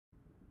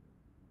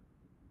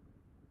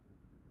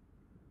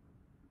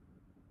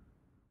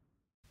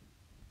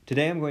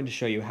Today I'm going to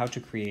show you how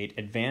to create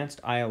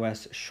advanced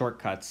iOS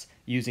shortcuts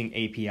using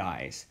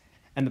APIs.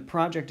 And the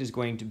project is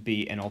going to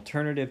be an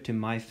alternative to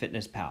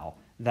MyFitnessPal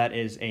that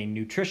is a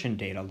nutrition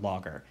data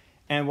logger.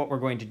 And what we're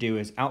going to do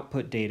is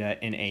output data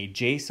in a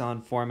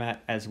JSON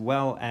format as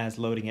well as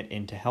loading it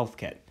into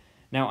HealthKit.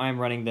 Now I'm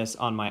running this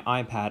on my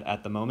iPad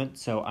at the moment,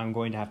 so I'm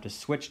going to have to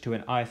switch to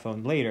an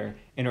iPhone later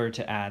in order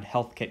to add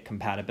HealthKit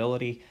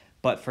compatibility,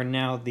 but for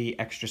now the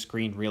extra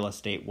screen real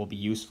estate will be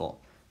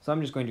useful. So I'm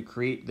just going to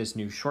create this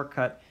new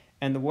shortcut,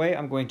 and the way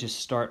I'm going to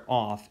start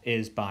off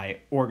is by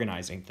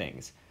organizing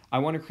things. I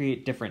want to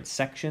create different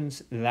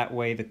sections, that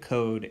way the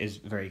code is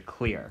very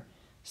clear.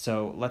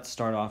 So let's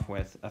start off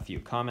with a few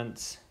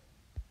comments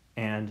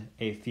and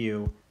a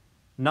few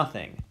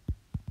nothing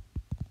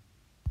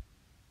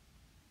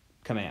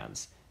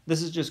commands.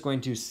 This is just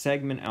going to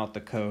segment out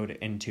the code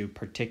into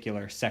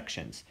particular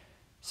sections.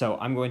 So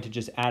I'm going to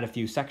just add a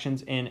few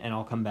sections in and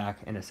I'll come back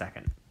in a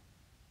second.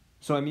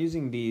 So I'm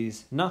using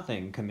these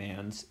nothing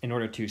commands in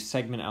order to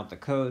segment out the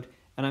code,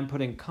 and I'm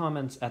putting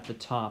comments at the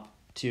top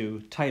to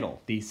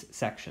title these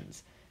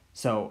sections.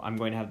 So I'm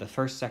going to have the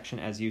first section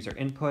as user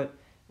input,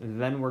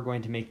 then we're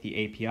going to make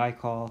the API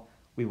call,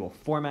 we will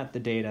format the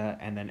data,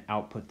 and then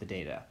output the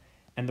data.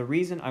 And the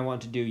reason I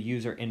want to do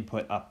user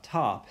input up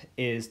top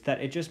is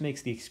that it just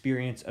makes the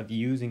experience of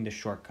using the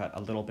shortcut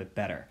a little bit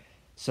better.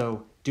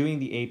 So doing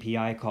the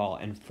API call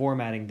and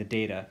formatting the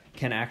data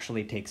can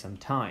actually take some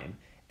time.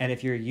 And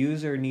if your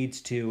user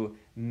needs to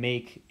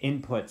make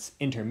inputs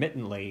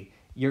intermittently,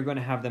 you're going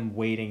to have them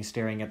waiting,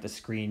 staring at the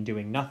screen,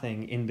 doing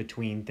nothing in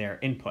between their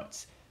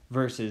inputs.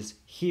 Versus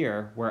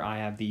here, where I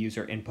have the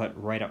user input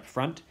right up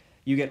front,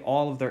 you get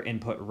all of their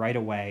input right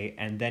away,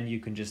 and then you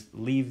can just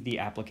leave the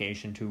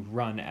application to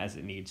run as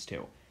it needs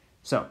to.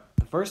 So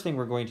the first thing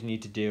we're going to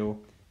need to do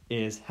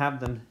is have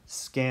them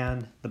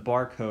scan the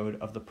barcode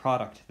of the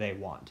product they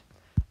want.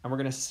 And we're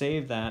going to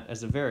save that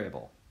as a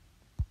variable.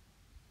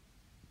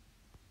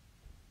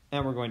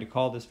 And we're going to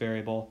call this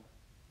variable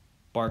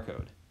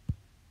barcode.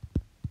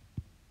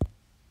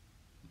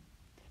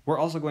 We're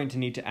also going to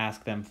need to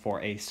ask them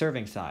for a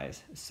serving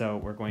size. So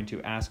we're going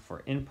to ask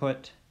for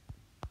input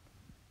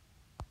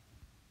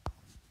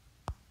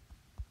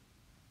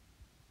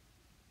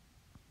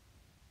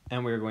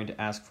and we're going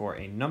to ask for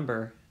a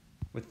number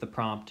with the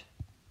prompt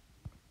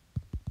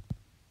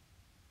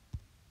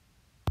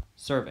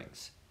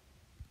servings.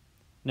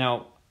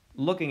 Now,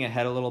 looking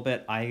ahead a little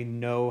bit, I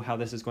know how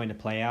this is going to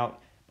play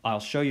out. I'll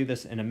show you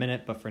this in a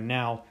minute, but for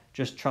now,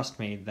 just trust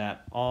me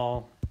that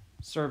all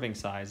serving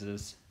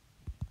sizes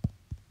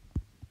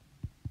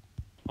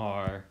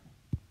are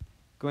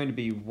going to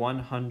be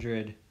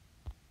 100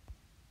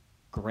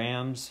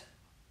 grams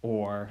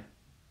or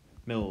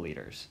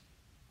milliliters.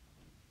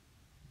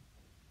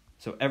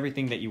 So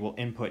everything that you will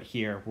input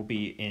here will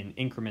be in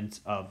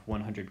increments of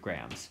 100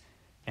 grams.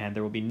 And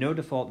there will be no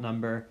default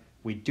number.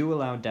 We do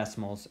allow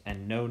decimals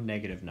and no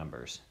negative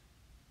numbers.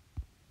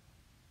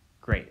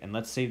 Great, and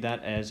let's save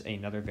that as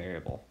another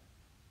variable.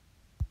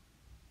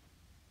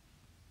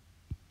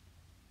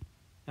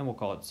 And we'll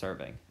call it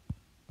serving.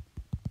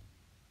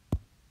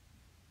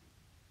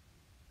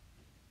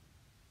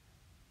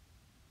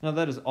 Now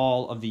that is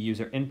all of the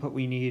user input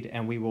we need,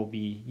 and we will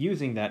be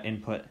using that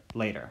input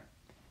later.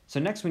 So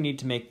next we need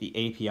to make the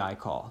API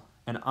call,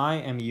 and I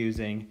am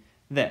using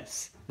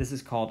this. This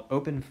is called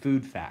Open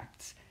Food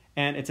Facts,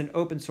 and it's an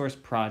open source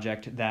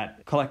project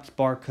that collects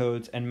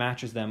barcodes and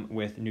matches them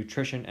with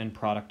nutrition and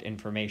product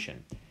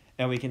information.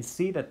 And we can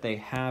see that they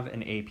have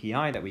an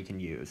API that we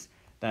can use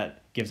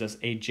that gives us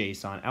a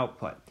JSON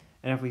output.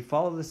 And if we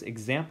follow this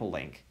example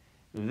link,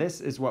 this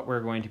is what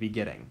we're going to be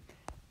getting.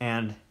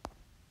 And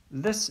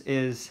this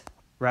is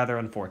rather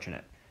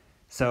unfortunate.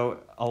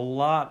 So a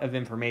lot of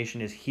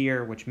information is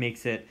here, which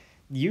makes it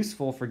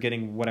useful for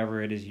getting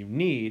whatever it is you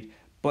need,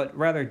 but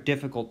rather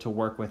difficult to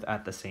work with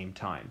at the same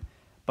time.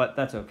 But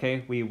that's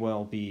okay, we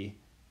will be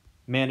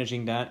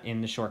managing that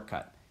in the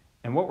shortcut.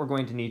 And what we're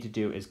going to need to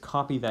do is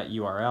copy that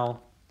URL,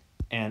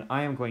 and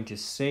I am going to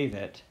save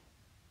it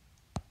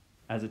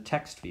as a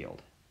text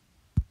field.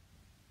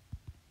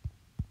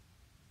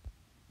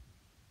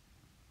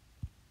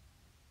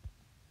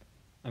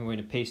 I'm going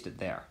to paste it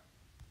there.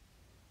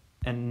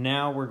 And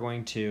now we're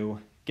going to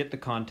get the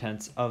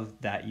contents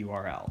of that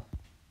URL.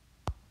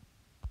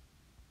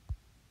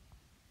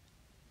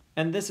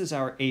 And this is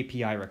our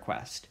API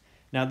request.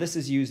 Now this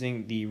is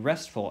using the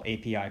RESTful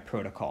API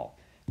protocol,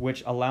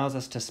 which allows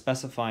us to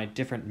specify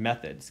different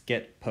methods,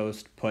 get,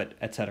 post, put,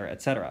 etc.,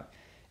 etc.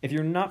 If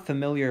you're not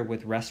familiar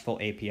with RESTful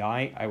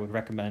API, I would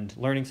recommend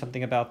learning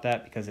something about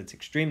that because it's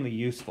extremely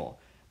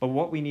useful. But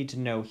what we need to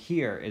know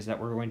here is that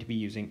we're going to be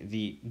using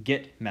the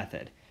get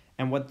method.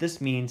 And what this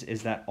means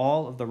is that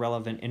all of the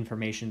relevant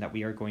information that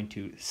we are going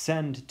to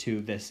send to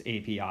this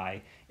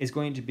API is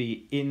going to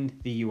be in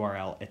the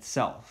URL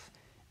itself.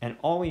 And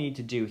all we need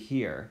to do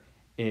here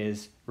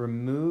is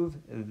remove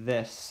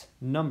this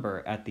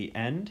number at the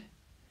end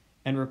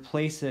and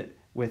replace it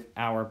with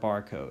our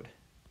barcode.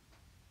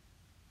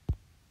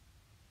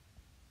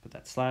 Put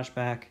that slash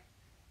back,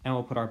 and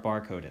we'll put our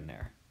barcode in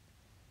there.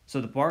 So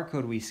the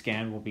barcode we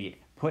scan will be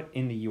put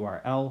in the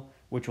URL,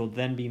 which will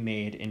then be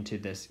made into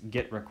this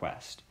GET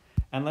request.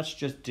 And let's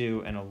just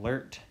do an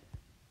alert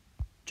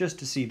just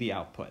to see the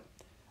output.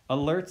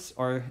 Alerts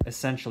are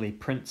essentially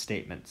print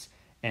statements,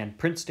 and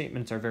print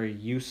statements are very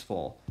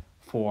useful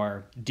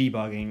for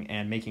debugging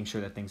and making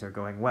sure that things are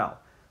going well.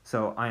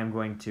 So I am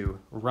going to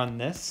run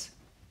this.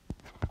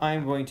 I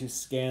am going to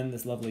scan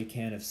this lovely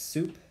can of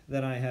soup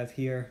that I have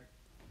here.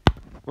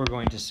 We're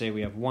going to say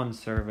we have 1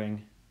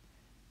 serving,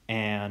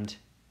 and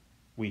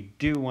we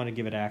do want to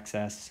give it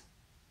access.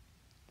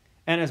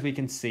 And as we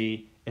can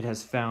see, it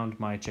has found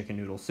my chicken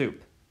noodle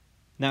soup.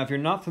 Now, if you're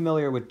not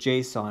familiar with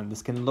JSON,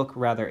 this can look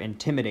rather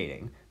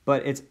intimidating,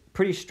 but it's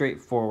pretty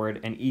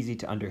straightforward and easy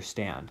to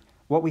understand.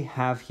 What we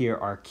have here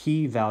are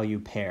key value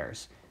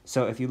pairs.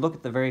 So if you look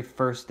at the very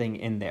first thing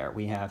in there,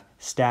 we have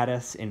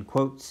status in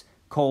quotes,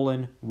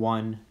 colon,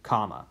 1,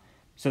 comma.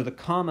 So the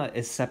comma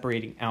is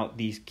separating out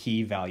these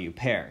key value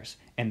pairs.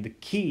 And the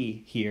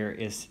key here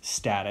is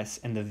status,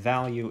 and the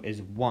value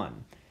is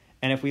 1.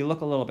 And if we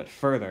look a little bit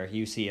further,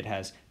 you see it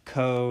has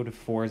code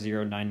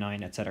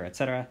 4099,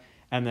 etc.,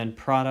 and then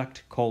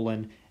product,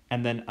 colon,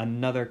 and then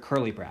another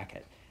curly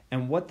bracket.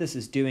 And what this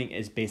is doing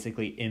is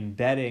basically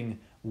embedding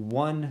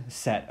one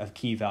set of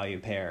key value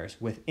pairs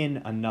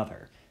within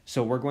another.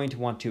 So we're going to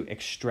want to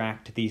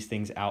extract these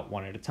things out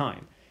one at a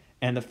time.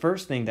 And the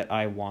first thing that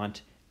I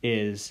want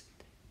is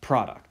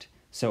product.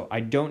 So I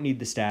don't need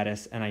the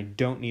status and I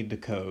don't need the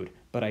code,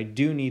 but I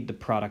do need the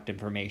product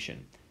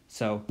information.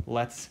 So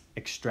let's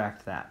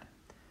extract that.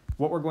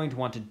 What we're going to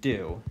want to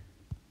do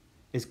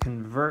is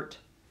convert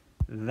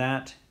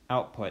that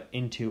output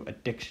into a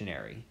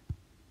dictionary.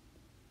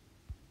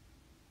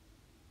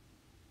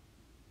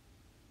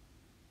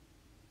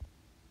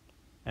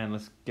 And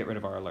let's get rid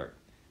of our alert.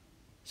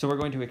 So we're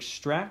going to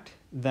extract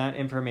that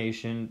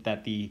information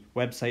that the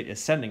website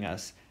is sending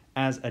us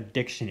as a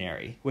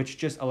dictionary, which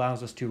just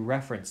allows us to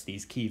reference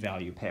these key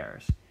value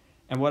pairs.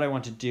 And what I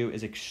want to do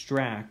is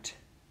extract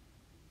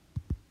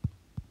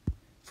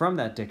from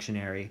that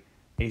dictionary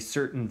a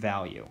certain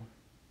value.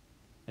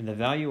 And the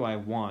value I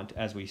want,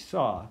 as we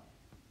saw,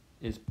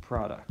 is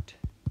product.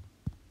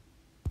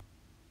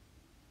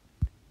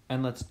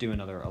 And let's do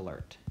another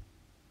alert.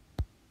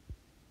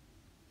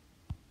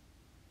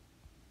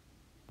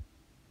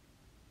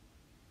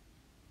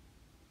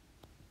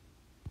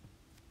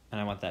 And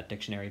I want that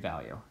dictionary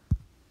value.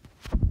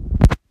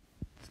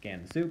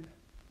 Scan the soup.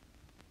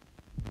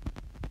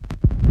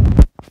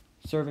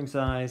 Serving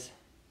size.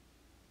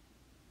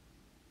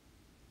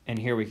 And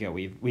here we go.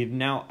 We've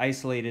now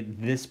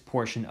isolated this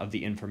portion of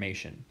the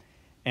information.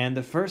 And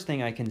the first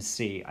thing I can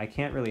see, I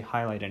can't really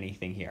highlight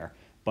anything here,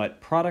 but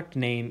product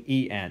name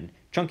EN,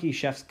 Chunky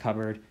Chef's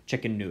Cupboard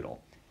Chicken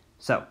Noodle.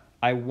 So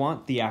I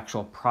want the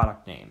actual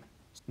product name.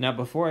 Now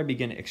before I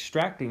begin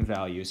extracting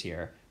values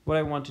here, what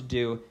I want to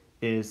do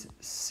is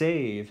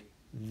save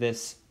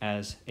this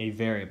as a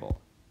variable.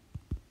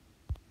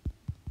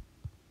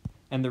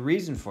 And the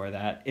reason for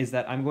that is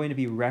that I'm going to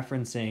be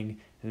referencing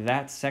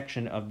that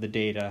section of the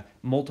data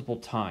multiple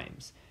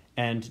times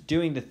and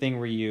doing the thing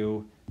where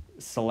you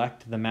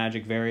select the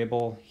magic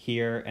variable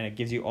here and it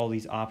gives you all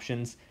these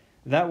options.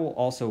 That will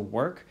also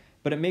work,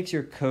 but it makes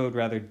your code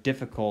rather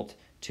difficult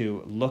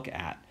to look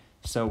at.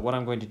 So what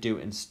I'm going to do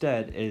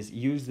instead is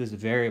use this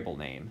variable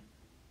name.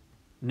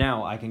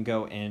 Now I can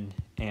go in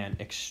and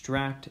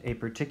extract a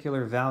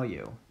particular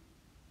value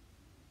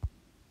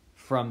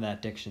from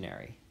that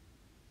dictionary.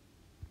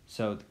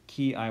 So the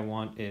key I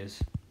want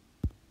is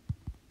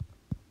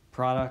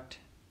product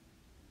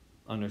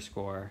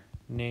underscore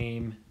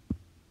name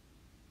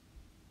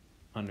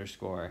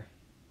underscore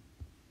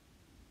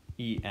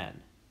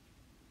EN.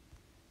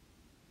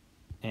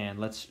 And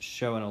let's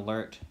show an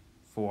alert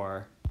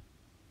for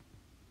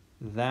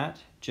that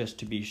just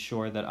to be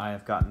sure that I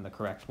have gotten the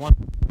correct one.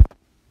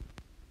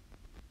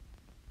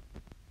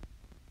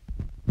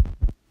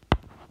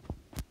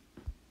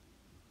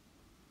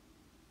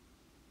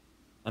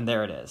 And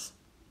there it is.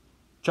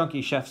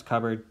 Chunky Chef's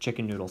Cupboard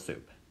Chicken Noodle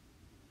Soup.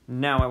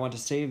 Now I want to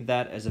save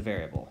that as a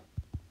variable.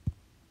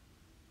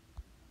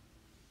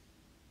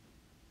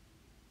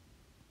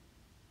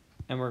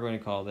 And we're going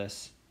to call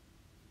this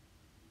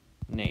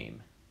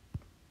name.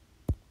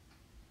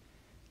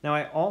 Now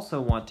I also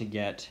want to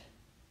get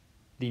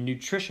the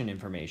nutrition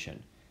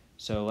information.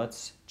 So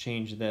let's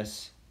change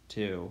this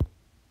to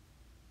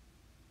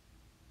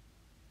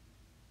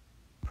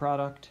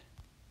product,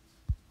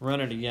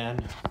 run it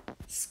again,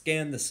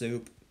 scan the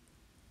soup,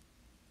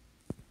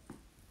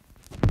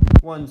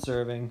 1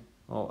 serving,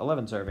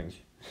 11 servings.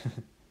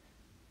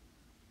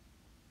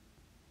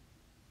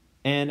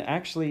 And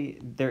actually,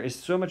 there is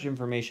so much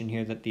information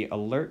here that the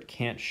alert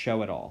can't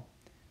show it all.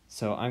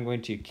 So I'm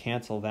going to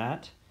cancel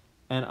that,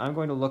 and I'm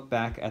going to look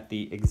back at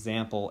the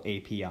example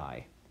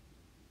API.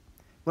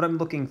 What I'm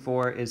looking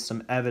for is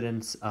some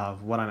evidence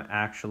of what I'm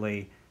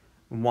actually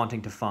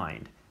wanting to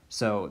find.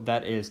 So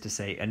that is to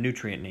say a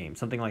nutrient name,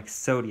 something like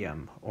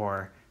sodium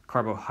or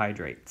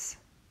carbohydrates.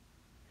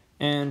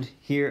 And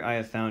here I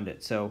have found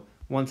it. So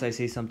once I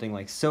see something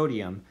like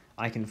sodium,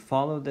 I can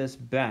follow this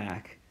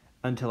back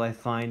until I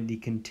find the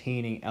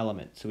containing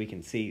element. So we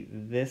can see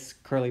this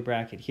curly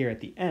bracket here at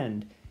the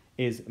end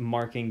is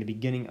marking the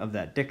beginning of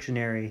that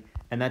dictionary,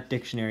 and that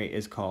dictionary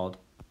is called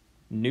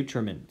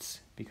nutriments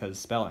because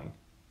spelling.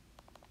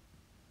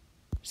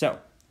 So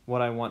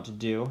what I want to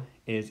do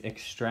is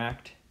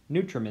extract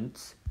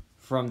nutriments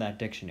from that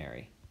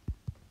dictionary.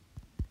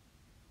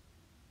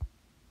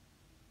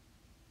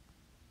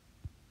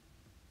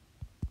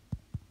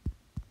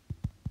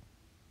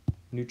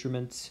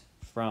 Nutriments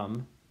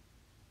from,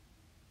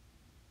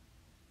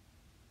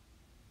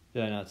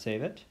 did I not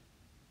save it?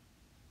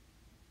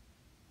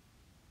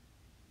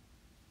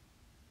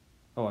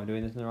 Oh, I'm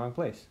doing this in the wrong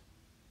place.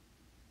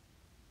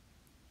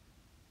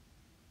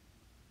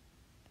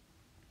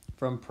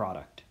 From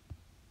product.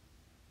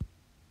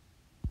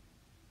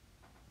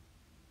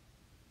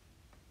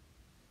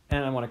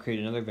 And I want to create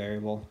another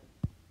variable.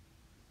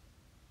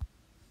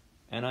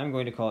 And I'm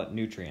going to call it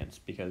nutrients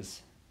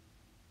because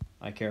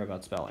I care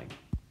about spelling.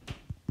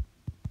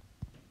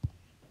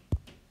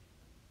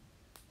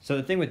 So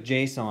the thing with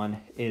JSON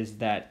is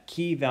that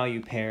key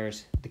value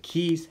pairs, the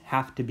keys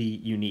have to be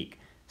unique.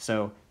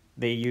 So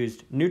they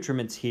used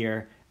nutriments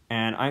here,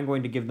 and I'm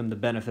going to give them the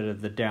benefit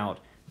of the doubt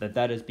that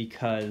that is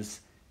because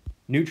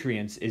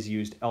nutrients is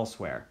used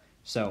elsewhere.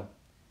 So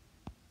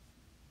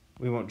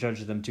we won't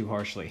judge them too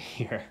harshly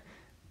here.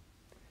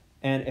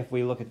 And if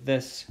we look at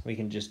this, we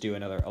can just do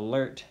another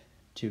alert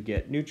to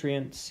get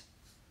nutrients.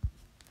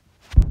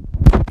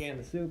 Scan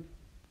the soup.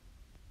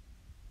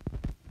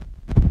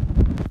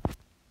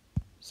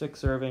 6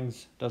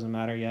 servings, doesn't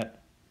matter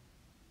yet.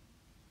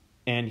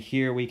 And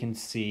here we can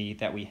see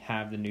that we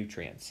have the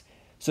nutrients.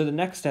 So the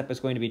next step is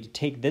going to be to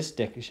take this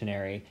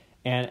dictionary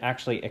and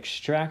actually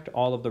extract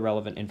all of the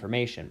relevant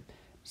information.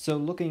 So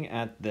looking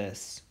at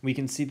this, we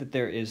can see that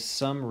there is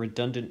some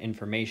redundant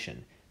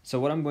information. So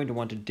what I'm going to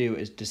want to do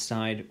is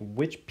decide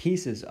which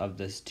pieces of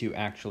this to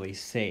actually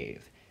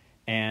save.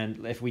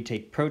 And if we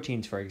take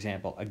proteins, for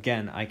example,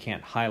 again, I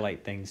can't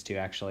highlight things to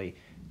actually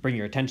bring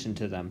your attention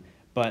to them.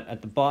 But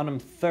at the bottom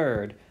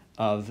third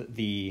of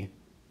the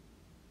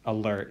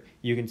alert,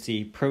 you can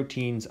see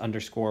proteins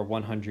underscore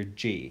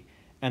 100G.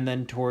 And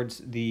then towards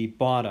the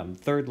bottom,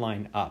 third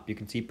line up, you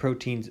can see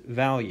proteins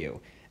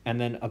value.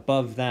 And then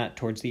above that,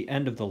 towards the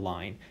end of the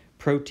line,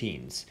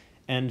 proteins.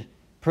 And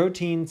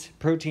proteins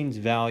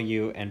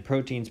value, and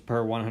proteins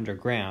per 100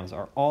 grams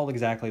are all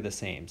exactly the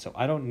same. So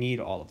I don't need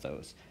all of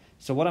those.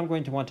 So what I'm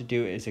going to want to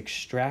do is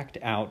extract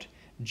out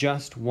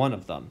just one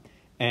of them.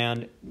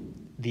 And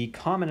the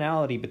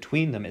commonality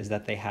between them is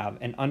that they have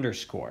an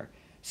underscore.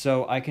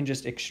 So I can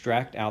just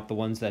extract out the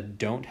ones that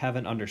don't have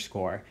an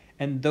underscore,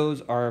 and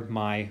those are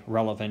my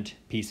relevant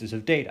pieces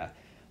of data.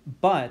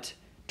 But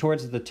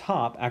towards the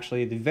top,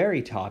 actually the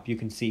very top, you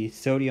can see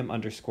sodium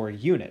underscore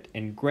unit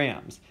in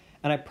grams.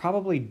 And I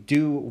probably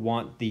do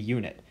want the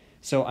unit.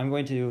 So I'm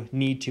going to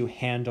need to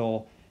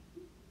handle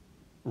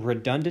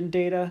redundant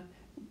data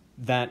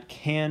that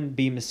can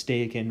be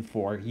mistaken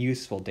for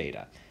useful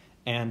data.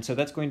 And so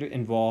that's going to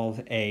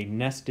involve a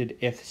nested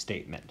if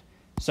statement.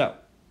 So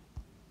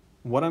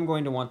what I'm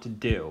going to want to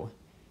do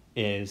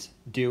is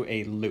do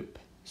a loop.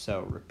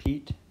 So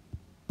repeat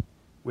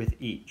with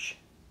each.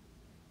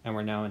 And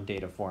we're now in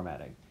data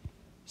formatting.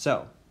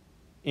 So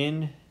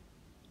in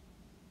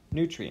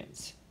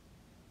nutrients.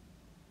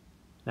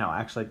 Now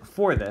actually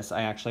before this,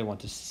 I actually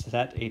want to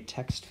set a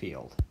text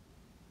field.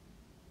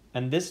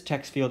 And this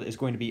text field is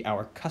going to be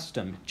our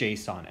custom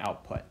JSON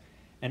output.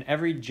 And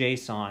every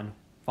JSON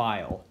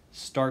file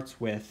starts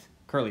with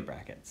curly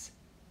brackets.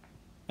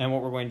 And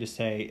what we're going to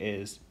say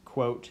is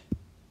quote,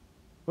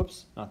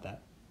 whoops, not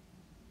that,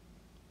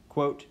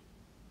 quote,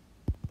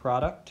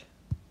 product,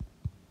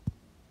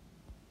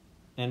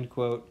 end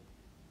quote,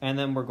 and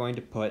then we're going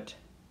to put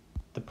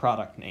the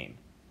product name.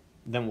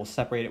 Then we'll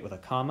separate it with a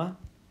comma,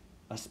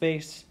 a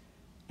space,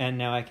 and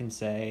now I can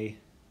say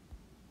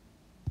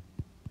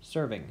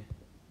serving,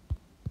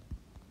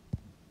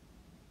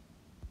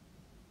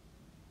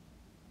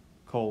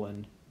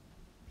 colon,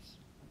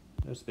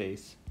 no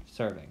space,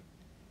 serving.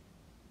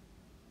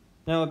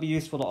 Now it would be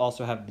useful to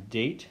also have the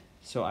date,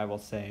 so I will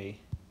say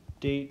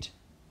date,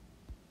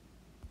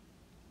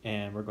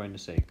 and we're going to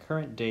say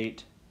current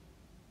date.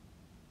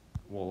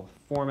 We'll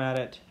format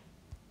it.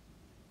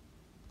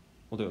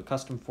 We'll do a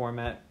custom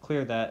format,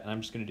 clear that, and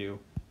I'm just going to do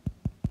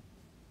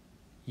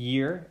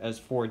year as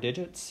 4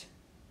 digits,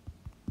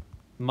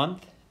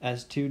 month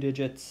as 2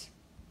 digits,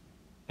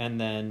 and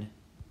then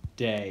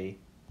day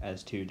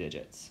as 2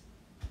 digits.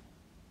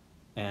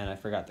 And I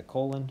forgot the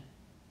colon.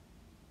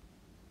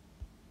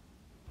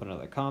 Put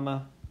another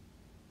comma,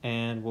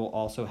 and we'll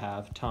also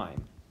have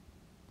time.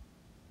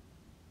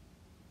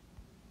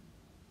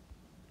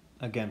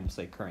 Again, we'll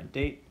say current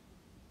date,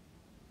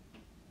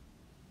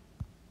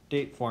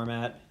 date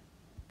format,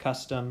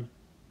 custom.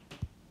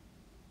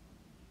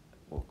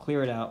 We'll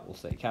clear it out. We'll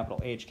say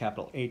capital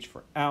H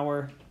for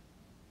hour,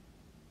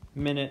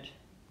 minute,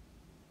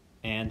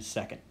 and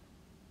second.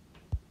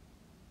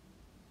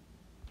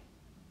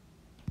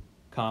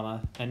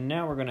 Comma, and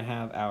now we're going to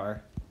have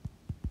our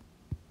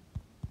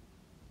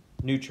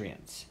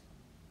nutrients.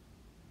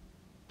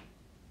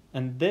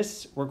 And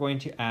this we're going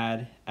to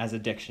add as a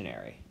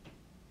dictionary.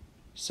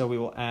 So we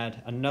will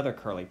add another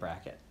curly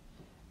bracket.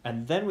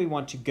 And then we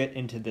want to get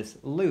into this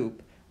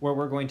loop where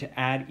we're going to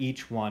add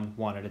each one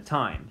at a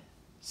time.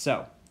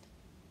 So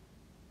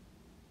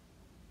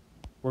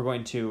we're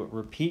going to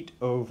repeat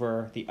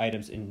over the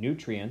items in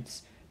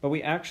nutrients, but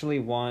we actually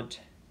want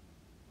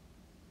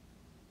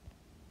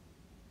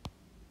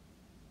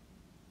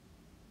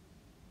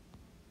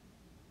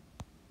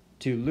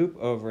to loop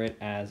over it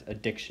as a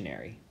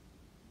dictionary.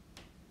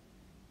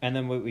 And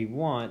then what we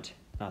want,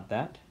 not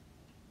that,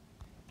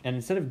 and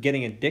instead of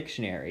getting a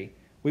dictionary,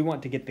 we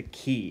want to get the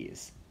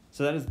keys.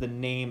 So that is the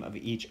name of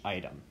each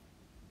item.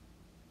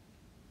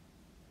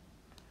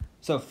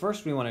 So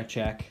first we want to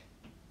check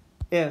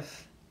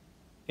if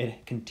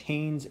it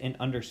contains an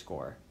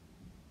underscore.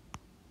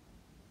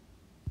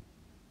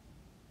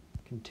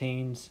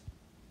 Contains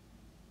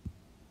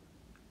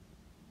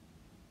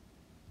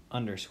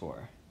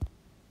underscore.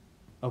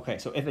 Okay,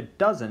 so if it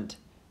doesn't,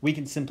 we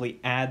can simply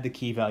add the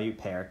key value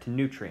pair to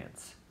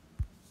nutrients.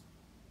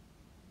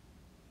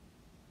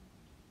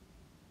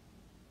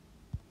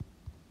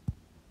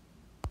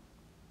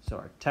 So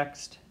our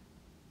text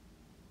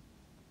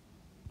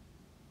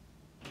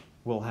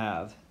will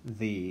have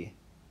the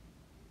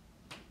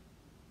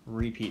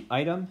repeat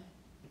item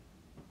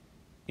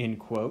in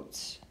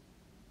quotes,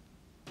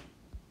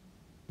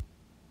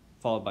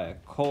 followed by a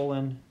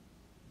colon,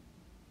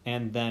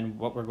 and then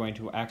what we're going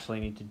to actually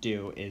need to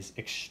do is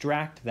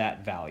extract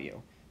that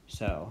value.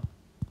 So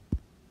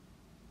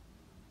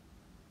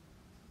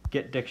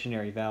get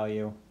dictionary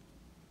value,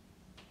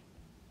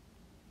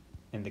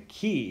 and the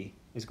key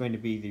is going to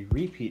be the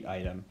repeat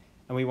item,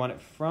 and we want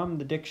it from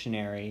the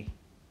dictionary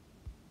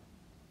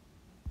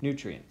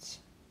nutrients.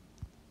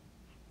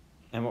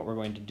 And what we're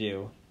going to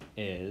do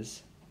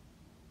is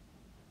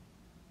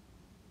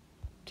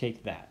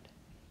take that.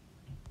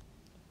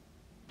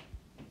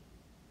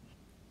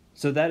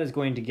 So that is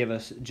going to give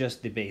us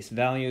just the base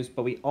values,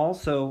 but we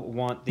also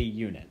want the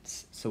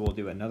units. So we'll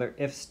do another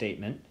if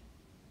statement.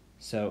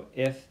 So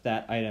if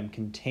that item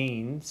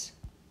contains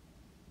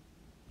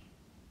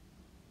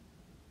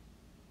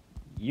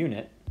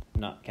unit,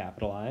 not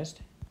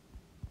capitalized,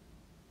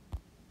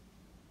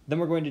 then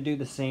we're going to do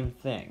the same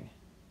thing.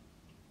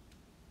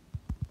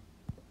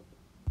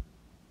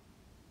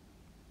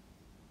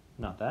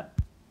 Not that.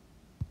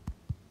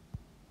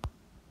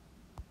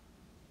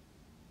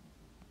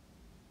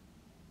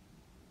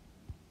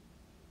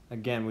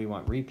 Again, we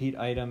want repeat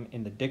item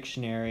in the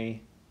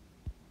dictionary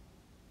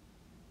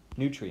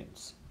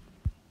nutrients.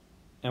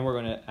 And we're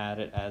going to add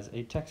it as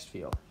a text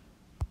field.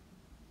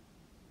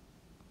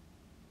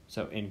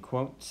 So in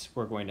quotes,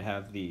 we're going to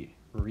have the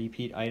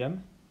repeat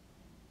item,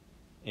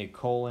 a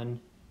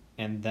colon,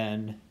 and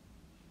then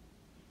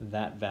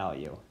that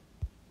value.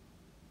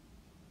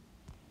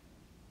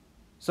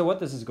 So what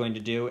this is going to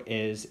do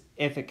is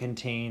if it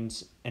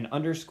contains an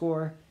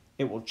underscore,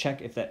 it will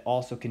check if that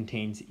also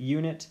contains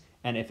unit,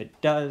 and if it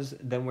does,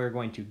 then we're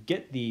going to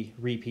get the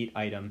repeat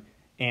item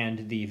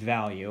and the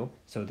value,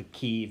 so the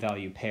key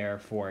value pair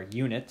for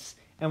units,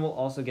 and we'll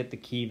also get the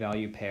key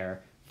value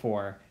pair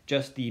for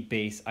just the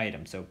base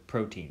item, so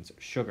proteins,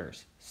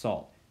 sugars,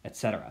 salt,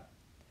 etc.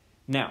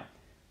 Now,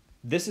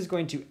 this is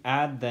going to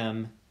add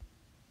them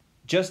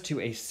just to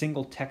a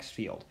single text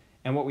field,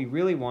 and what we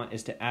really want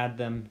is to add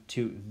them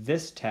to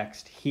this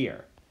text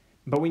here.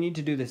 But we need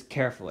to do this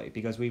carefully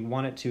because we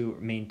want it to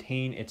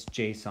maintain its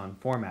JSON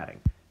formatting.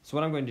 So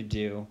what I'm going to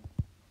do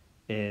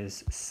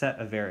is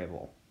set a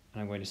variable,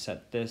 and I'm going to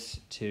set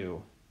this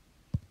to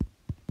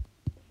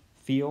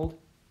field,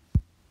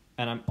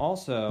 and I'm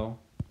also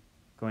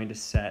going to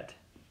set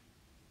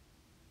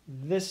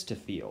this to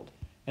field.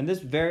 And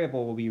this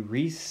variable will be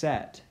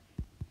reset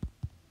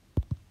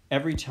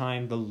every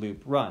time the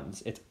loop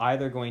runs. It's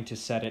either going to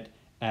set it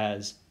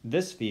as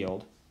this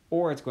field,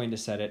 or it's going to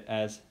set it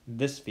as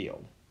this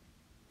field.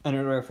 And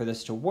in order for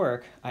this to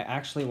work, I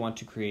actually want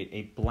to create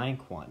a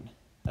blank one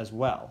as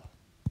well.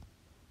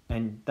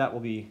 And that will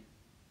be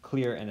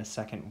clear in a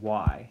second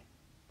why.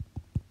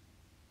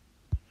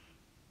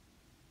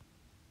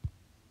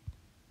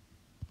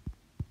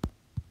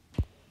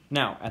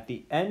 Now, at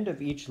the end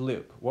of each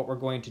loop, what we're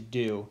going to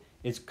do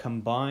is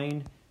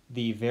combine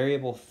the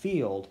variable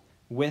field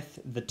with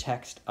the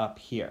text up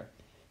here.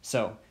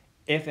 So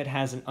if it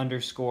has an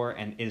underscore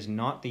and is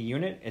not the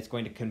unit, it's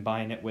going to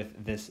combine it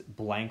with this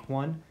blank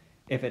one.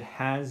 If it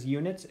has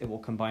units, it will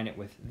combine it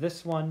with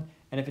this one.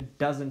 And if it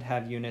doesn't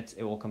have units,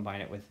 it will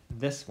combine it with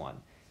this one.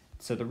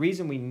 So the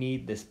reason we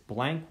need this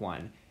blank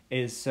one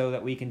is so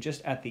that we can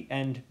just at the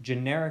end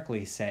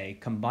generically say,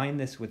 combine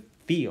this with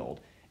field,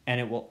 and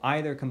it will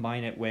either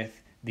combine it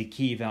with the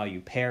key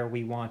value pair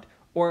we want,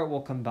 or it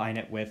will combine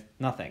it with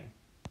nothing.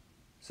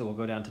 So we'll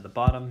go down to the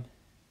bottom,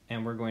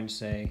 and we're going to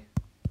say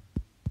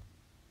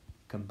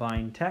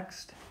combine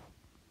text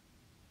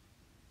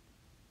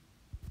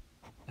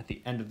at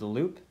the end of the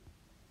loop,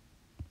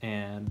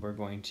 and we're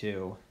going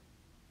to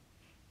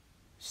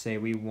say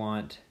we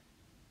want,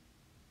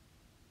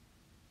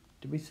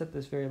 did we set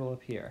this variable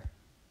up here?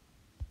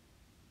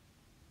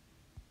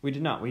 We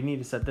did not. We need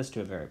to set this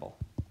to a variable.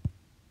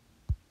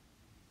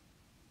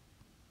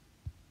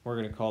 We're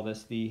going to call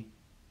this the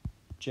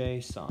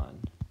JSON.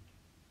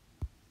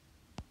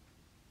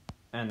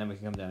 And then we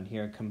can come down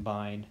here and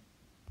combine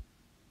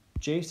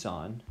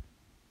JSON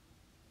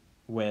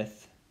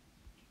with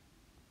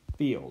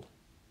field.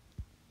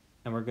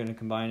 And we're going to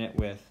combine it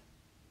with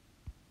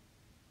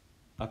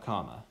a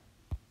comma.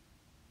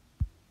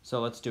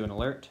 So let's do an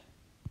alert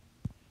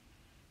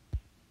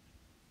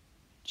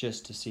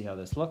just to see how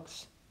this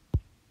looks.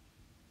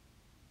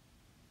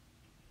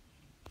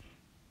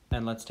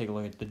 And let's take a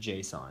look at the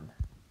JSON.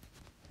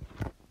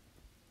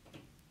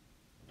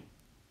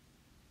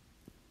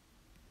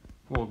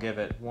 We'll give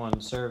it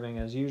 1 serving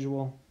as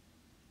usual.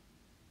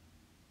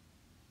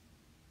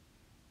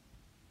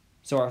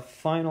 So our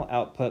final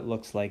output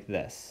looks like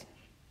this.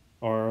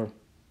 Or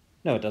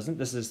no, it doesn't.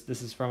 This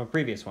is from a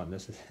previous one.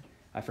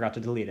 I forgot to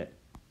delete it.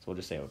 So we'll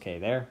just say okay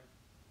there.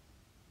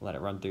 Let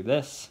it run through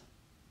this.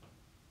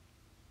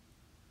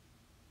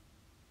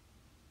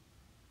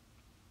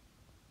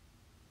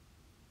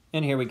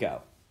 And here we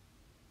go.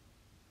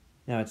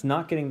 Now it's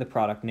not getting the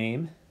product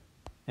name,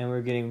 and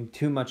we're getting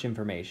too much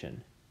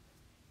information.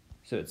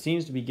 So it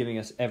seems to be giving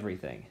us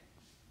everything.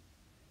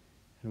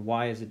 And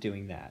why is it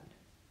doing that?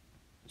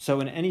 So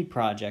in any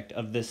project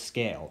of this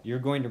scale, you're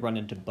going to run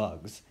into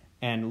bugs,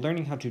 and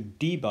learning how to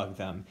debug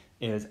them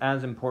is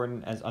as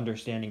important as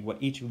understanding what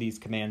each of these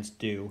commands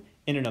do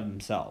in and of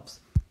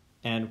themselves.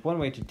 And one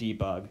way to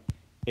debug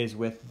is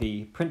with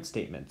the print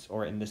statements,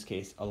 or in this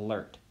case,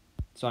 alert.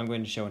 So I'm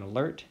going to show an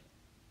alert,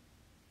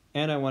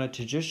 and I want it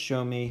to just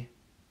show me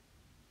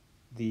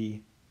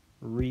the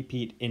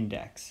repeat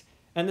index.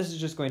 And this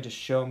is just going to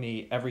show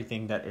me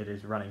everything that it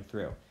is running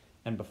through.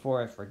 And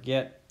before I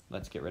forget,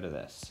 let's get rid of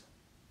this.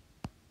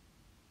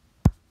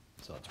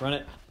 So let's run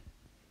it.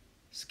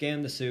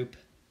 Scan the soup.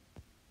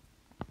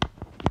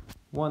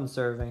 1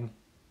 serving.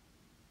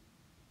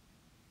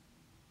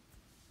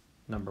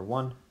 Number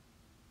 1.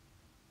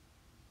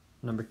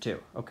 Number 2.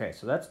 Okay,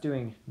 so that's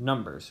doing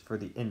numbers for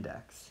the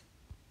index.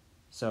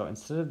 So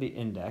instead of the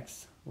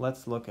index,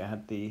 let's look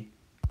at the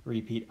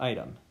repeat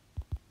item.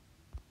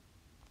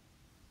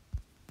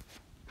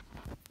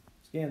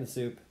 Scan the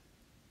soup.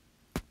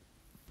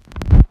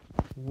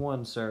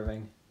 1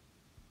 serving.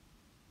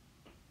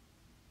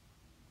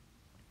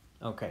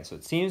 Okay, so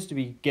it seems to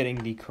be getting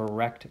the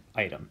correct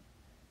item.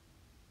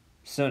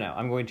 So now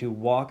I'm going to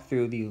walk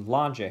through the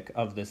logic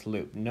of this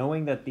loop.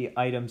 Knowing that the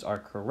items are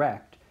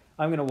correct,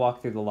 I'm going to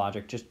walk through the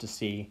logic just to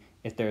see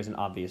if there's an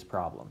obvious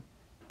problem.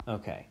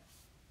 Okay,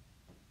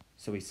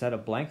 so we set a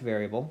blank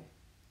variable,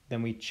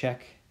 then we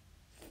check,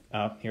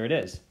 here it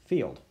is,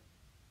 field.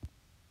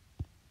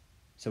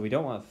 So we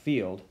don't want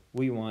field,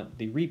 we want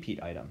the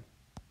repeat item.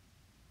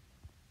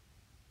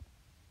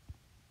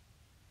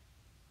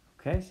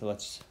 Okay, so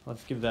let's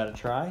give that a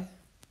try.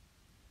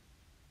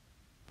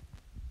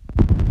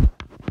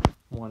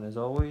 1 as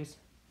always.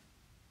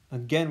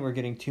 Again, we're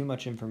getting too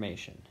much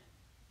information.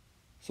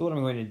 So what I'm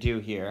going to do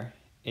here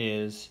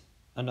is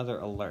another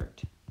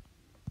alert.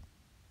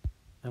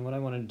 And what I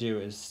want to do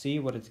is see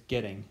what it's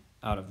getting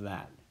out of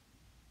that.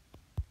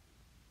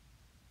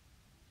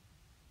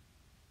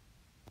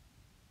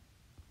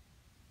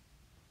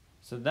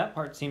 So that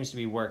part seems to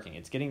be working.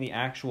 It's getting the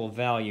actual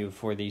value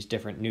for these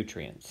different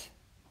nutrients.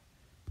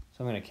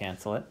 So I'm going to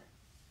cancel it.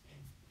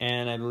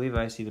 And I believe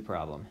I see the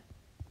problem.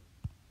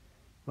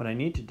 What I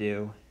need to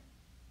do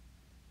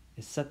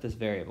is set this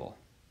variable.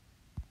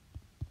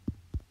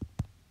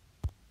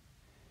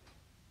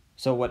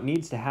 So what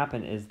needs to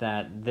happen is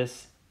that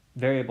this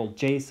variable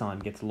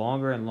JSON gets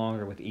longer and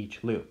longer with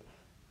each loop.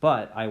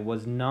 But I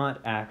was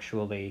not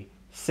actually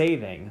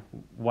saving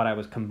what I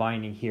was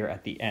combining here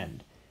at the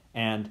end.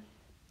 And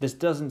this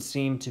doesn't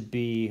seem to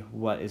be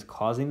what is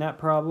causing that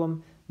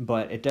problem,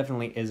 but it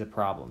definitely is a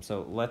problem.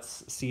 So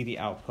let's see the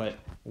output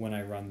when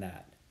I run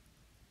that.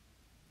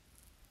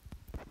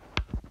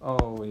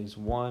 Always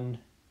 1.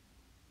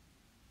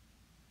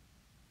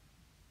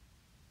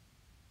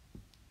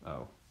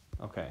 Oh,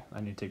 okay,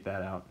 I need to take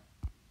that out.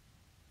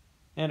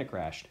 And it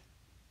crashed.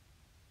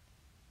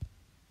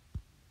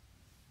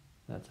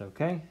 That's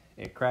okay,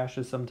 it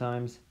crashes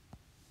sometimes.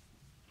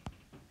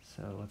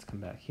 So let's come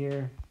back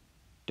here.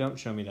 Don't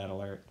show me that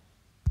alert.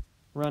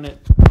 Run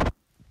it.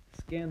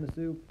 Scan the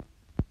soup.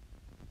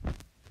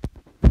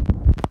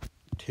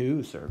 2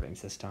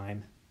 servings this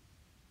time.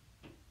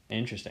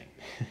 Interesting.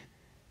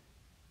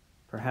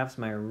 Perhaps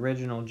my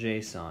original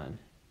JSON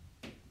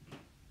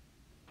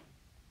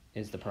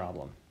is the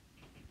problem.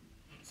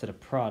 Instead of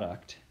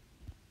product,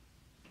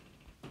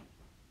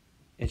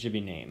 it should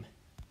be name.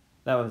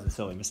 That was a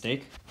silly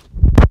mistake.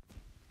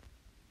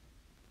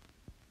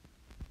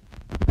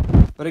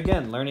 But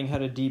again, learning how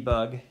to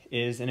debug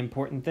is an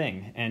important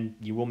thing, and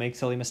you will make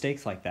silly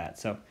mistakes like that,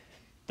 so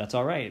that's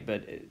all right.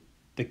 But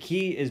the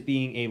key is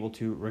being able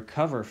to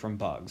recover from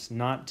bugs,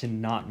 not to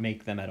not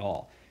make them at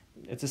all.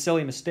 It's a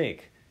silly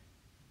mistake.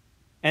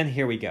 And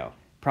here we go.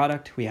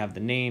 Product, we have the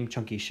name,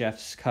 Chunky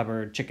Chef's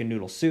covered chicken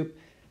noodle soup.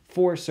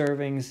 4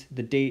 servings,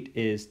 the date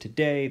is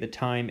today, the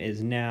time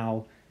is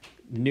now.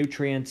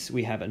 nutrients,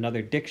 we have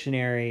another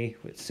dictionary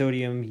with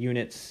sodium,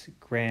 units,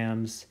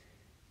 grams.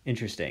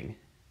 Interesting.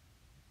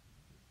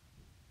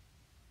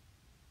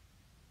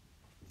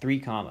 3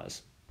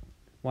 commas.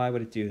 Why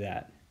would it do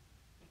that?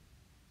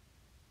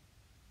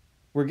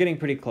 We're getting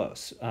pretty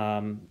close.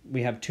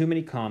 We have too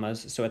many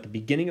commas. So at the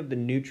beginning of the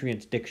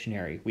nutrients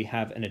dictionary, we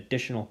have an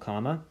additional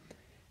comma.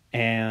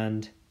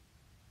 And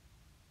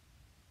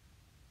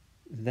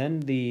then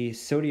the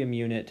sodium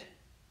unit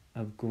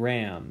of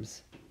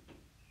grams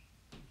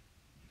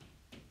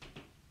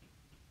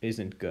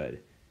isn't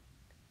good.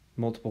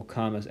 Multiple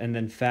commas, and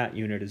then fat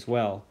unit as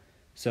well.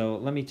 So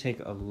let me take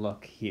a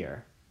look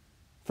here.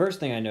 First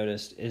thing I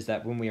noticed is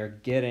that when we are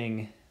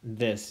getting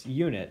this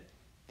unit,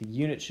 the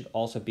unit should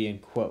also be in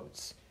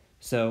quotes.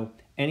 So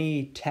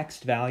any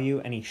text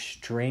value, any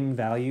string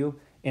value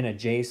in a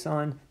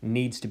JSON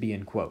needs to be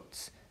in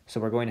quotes. So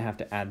we're going to have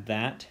to add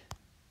that.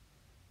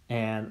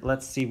 And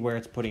let's see where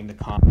it's putting the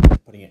comma.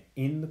 Putting it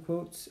in the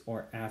quotes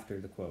or after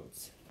the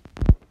quotes.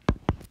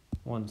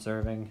 1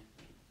 serving.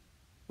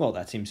 Well,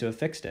 that seems to have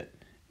fixed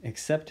it.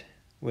 Except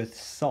with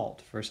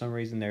salt. For some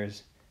reason,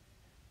 there's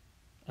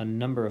a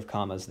number of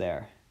commas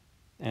there.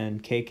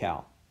 And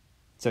kcal.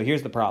 So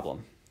here's the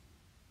problem.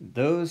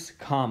 Those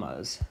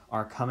commas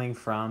are coming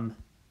from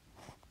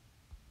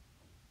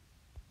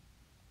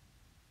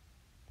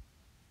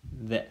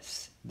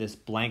this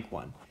blank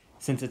one.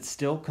 Since it's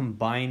still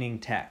combining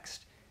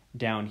text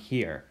down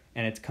here,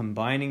 and it's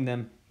combining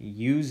them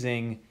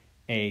using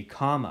a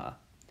comma,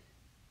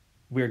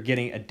 we're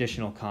getting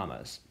additional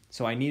commas.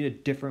 So I need a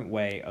different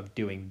way of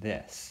doing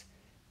this.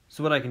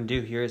 So what I can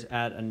do here is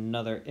add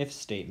another if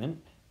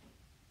statement,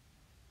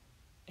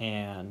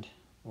 and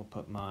we'll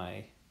put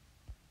my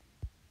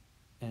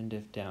end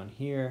if down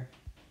here.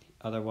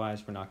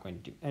 Otherwise, we're not going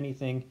to do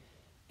anything.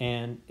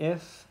 And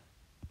if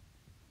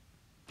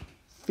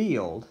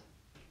field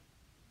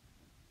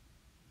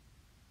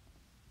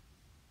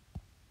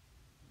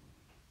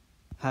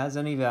has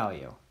any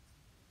value.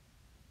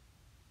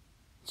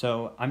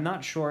 So I'm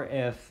not sure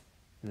if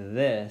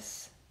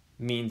this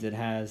means it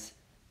has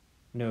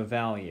no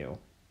value,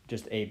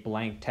 just a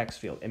blank text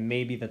field. It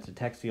may be that the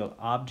text field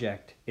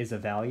object is a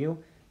value.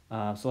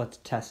 So let's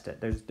test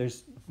it.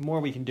 There's more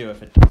we can do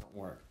if it doesn't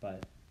work,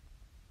 but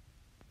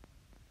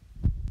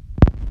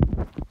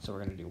so we're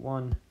going to do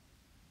 1,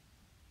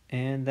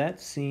 and that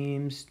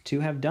seems to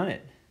have done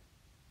it.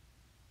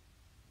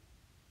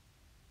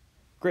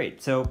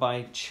 Great. So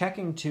by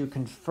checking to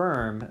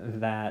confirm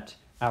that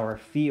our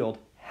field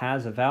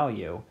has a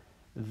value,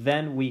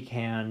 then we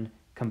can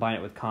combine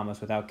it with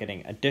commas without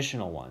getting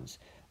additional ones.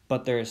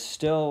 But there is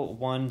still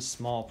one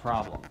small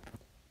problem.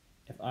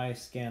 If I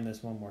scan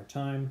this one more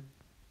time,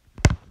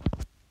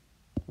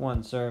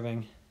 1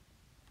 serving,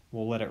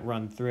 we'll let it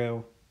run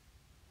through.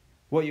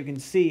 What you can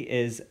see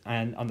is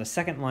on the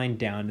second line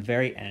down, the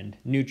very end,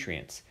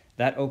 nutrients.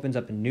 That opens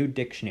up a new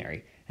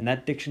dictionary, and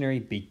that dictionary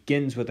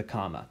begins with a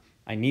comma.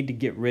 I need to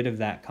get rid of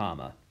that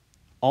comma.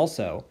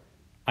 Also,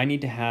 I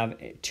need to have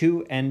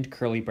 2 end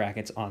curly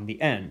brackets on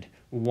the end.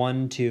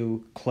 1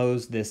 to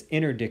close this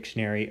inner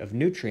dictionary of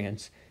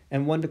nutrients,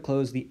 and 1 to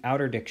close the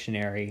outer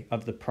dictionary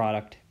of the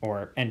product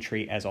or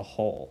entry as a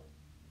whole.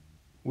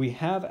 We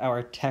have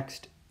our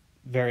text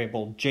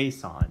variable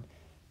JSON,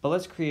 but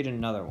let's create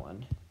another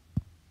one.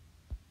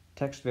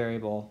 Text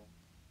variable,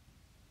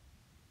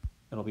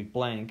 it'll be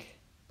blank.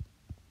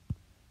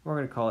 We're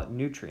going to call it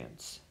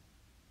nutrients.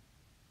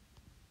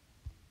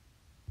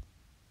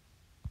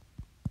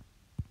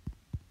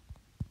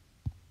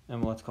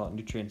 And let's call it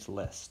nutrients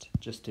list,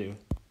 just to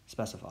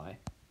specify.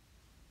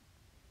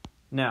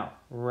 Now,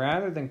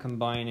 rather than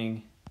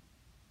combining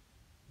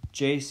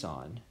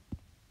JSON,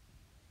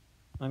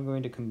 I'm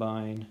going to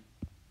combine,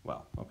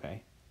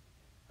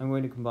 I'm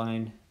going to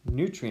combine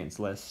nutrients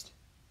list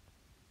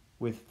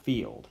with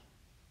field,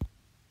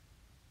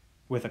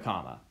 with a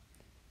comma.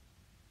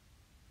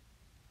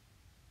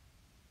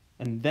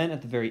 And then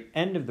at the very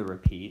end of the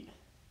repeat,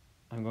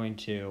 I'm going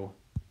to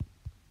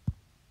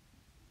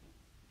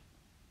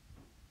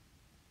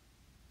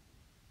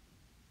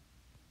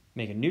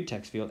make a new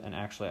text field, and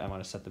actually I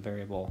want to set the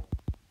variable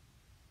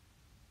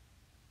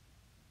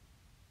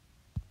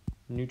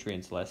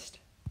nutrients list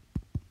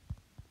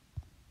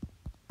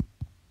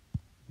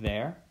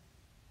there.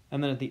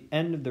 And then at the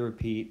end of the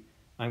repeat,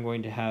 I'm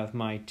going to have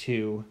my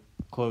 2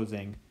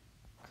 closing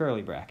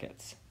curly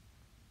brackets.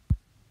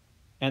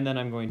 And then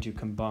I'm going to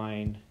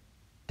combine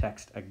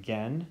text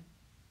again.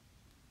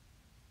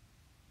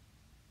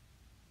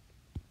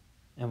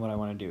 And what I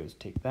want to do is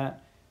take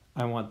that.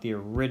 I want the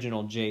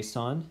original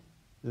JSON.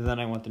 Then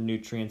I want the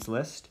nutrients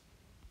list.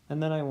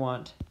 And then I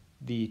want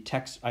the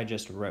text I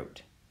just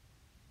wrote.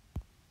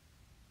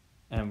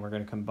 And we're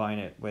going to combine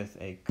it with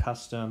a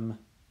custom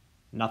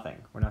nothing.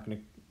 We're not going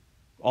to,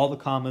 all the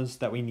commas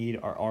that we need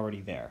are already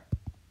there.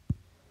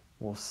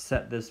 We'll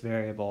set this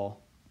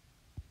variable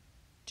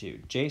to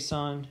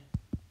JSON.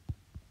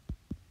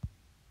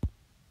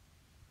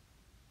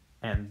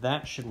 And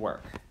that should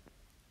work.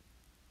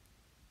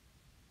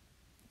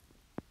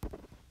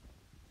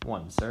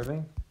 1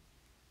 serving.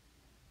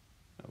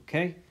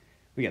 Okay.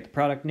 we got the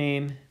product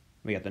name,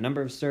 we got the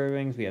number of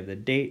servings, we have the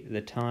date,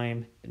 the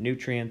time, the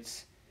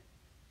nutrients,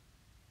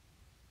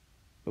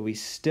 but we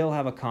still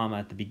have a comma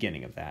at the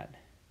beginning of that.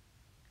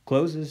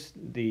 Closes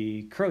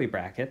the curly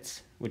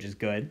brackets, which is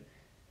good,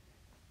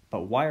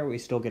 but why are we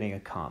still getting a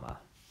comma?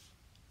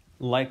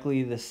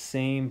 Likely the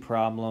same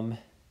problem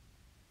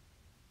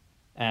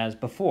as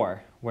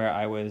before, where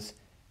I was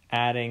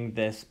adding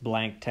this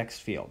blank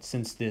text field.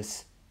 Since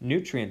this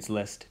nutrients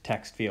list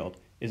text field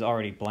is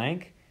already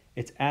blank,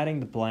 it's adding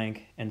the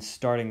blank and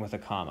starting with a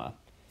comma.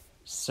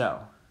 So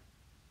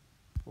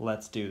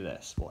let's do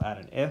this. We'll add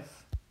an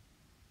if,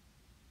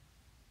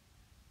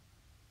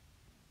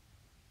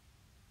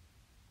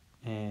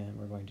 and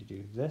we're going to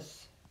do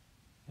this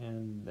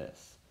and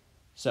this.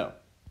 So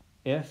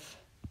if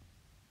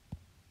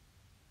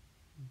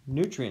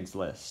nutrients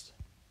list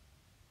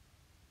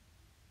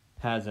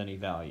has any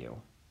value,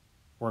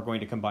 we're going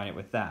to combine it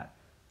with that.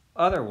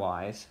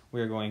 Otherwise,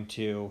 we're going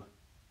to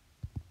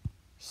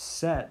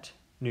set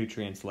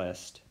nutrients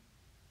list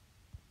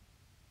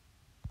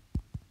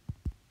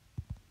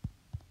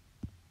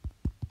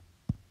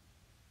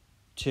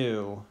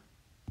to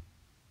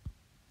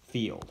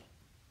field.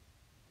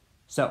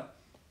 So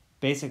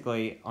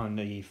basically, on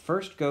the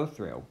first go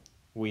through,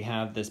 we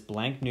have this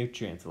blank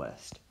nutrients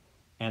list.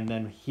 And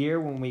then here,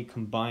 when we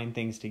combine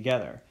things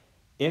together,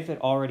 if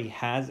it already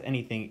has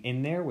anything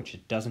in there, which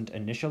it doesn't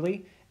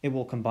initially, it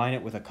will combine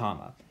it with a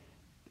comma.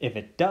 If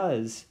it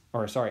does,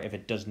 if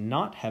it does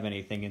not have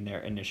anything in there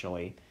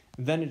initially,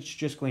 then it's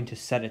just going to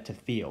set it to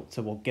field.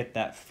 So we'll get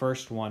that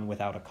first one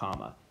without a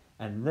comma.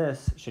 And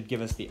this should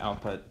give us the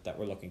output that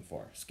we're looking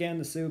for. Scan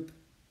the soup.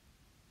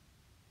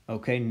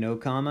 Okay, no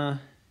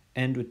comma.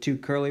 End with 2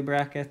 curly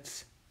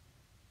brackets.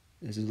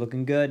 This is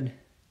looking good.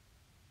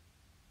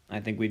 I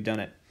think we've done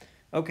it.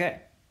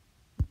 Okay,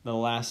 the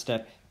last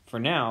step for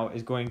now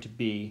is going to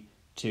be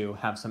to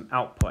have some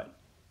output.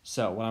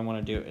 So what I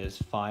want to do is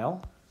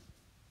file,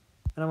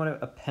 and I want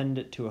to append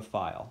it to a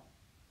file.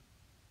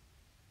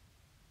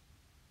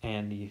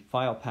 And the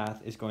file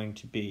path is going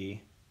to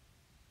be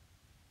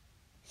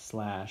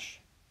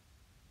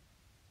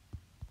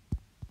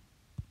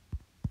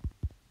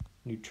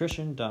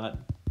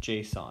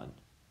 /nutrition.json.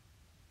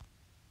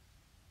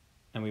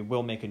 And we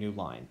will make a new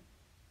line.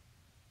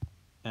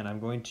 And I'm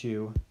going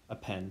to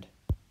append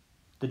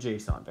the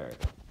JSON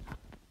variable.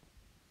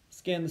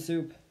 Scan the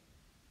soup.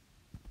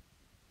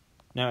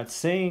 Now it's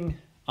saying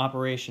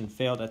operation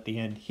failed at the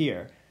end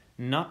here,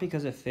 not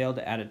because it failed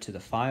to add it to the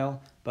file,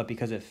 but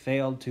because it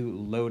failed to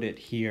load it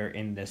here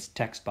in this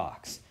text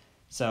box.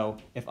 So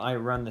if I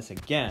run this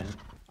again,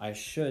 I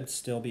should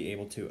still be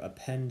able to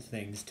append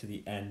things to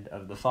the end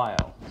of the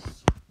file.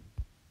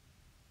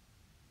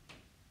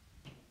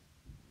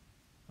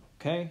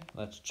 Okay,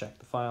 let's check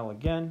the file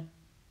again.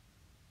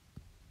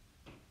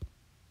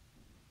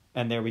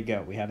 And there we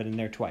go, we have it in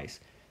there twice.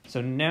 So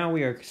now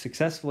we are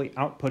successfully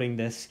outputting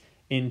this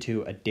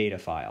into a data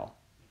file.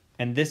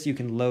 And this you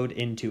can load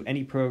into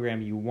any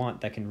program you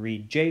want that can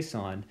read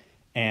JSON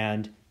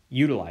and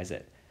utilize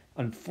it.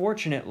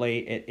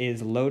 Unfortunately, it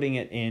is loading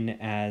it in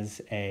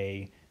as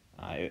a,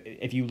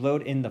 if you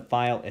load in the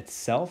file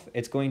itself,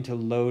 it's going to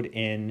load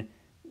in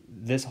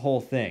this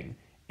whole thing,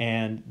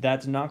 and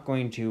that's not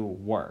going to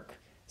work.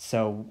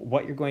 So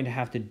what you're going to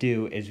have to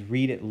do is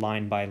read it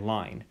line by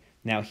line.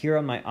 Now here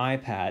on my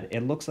iPad,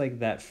 it looks like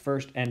that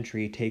first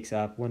entry takes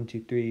up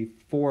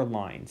 4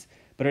 lines,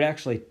 but it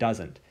actually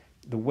doesn't.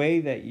 The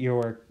way that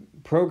your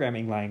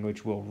programming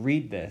language will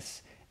read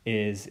this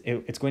is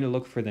it's going to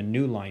look for the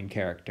new line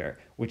character,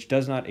 which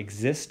does not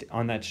exist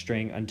on that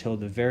string until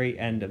the very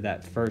end of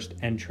that first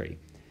entry.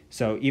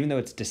 So even though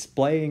it's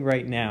displaying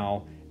right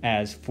now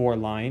as 4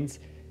 lines,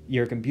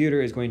 your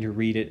computer is going to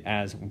read it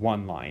as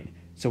 1 line.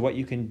 So what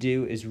you can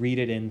do is read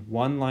it in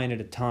 1 line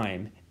at a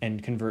time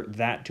and convert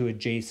that to a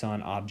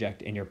JSON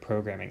object in your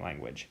programming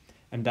language.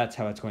 And that's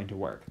how it's going to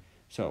work.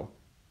 So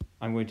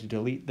I'm going to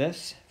delete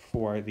this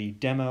for the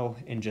demo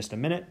in just a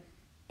minute.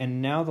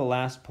 And now the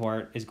last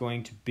part is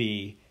going to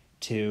be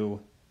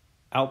to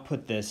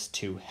output this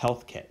to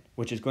HealthKit,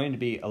 which is going to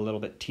be a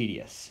little bit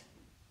tedious.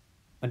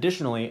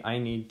 Additionally, I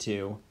need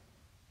to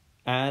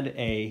add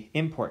an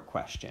import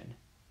question.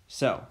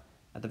 So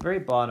at the very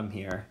bottom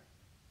here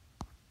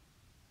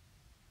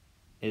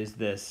is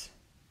this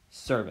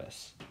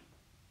service.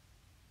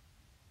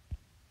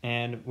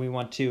 And we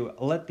want to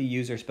let the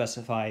user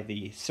specify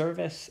the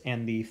service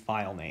and the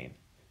file name.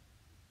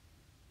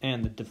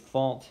 And the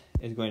default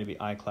is going to be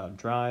iCloud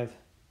Drive.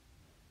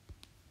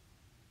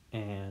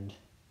 And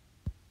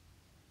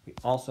we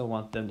also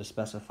want them to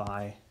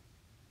specify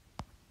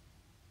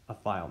a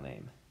file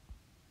name.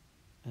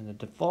 And the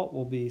default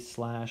will be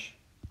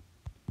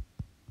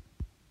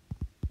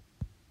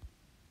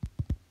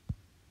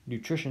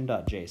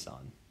 /nutrition.json.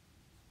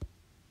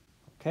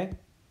 Okay.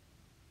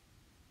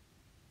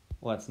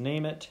 Let's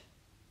name it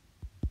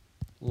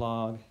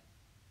log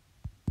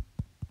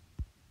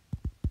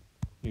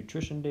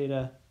nutrition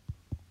data.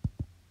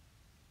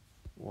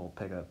 We'll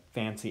pick a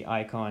fancy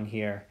icon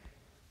here.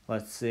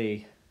 Let's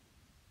see.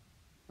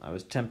 I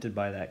was tempted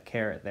by that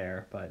carrot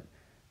there, but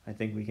I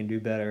think we can do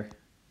better.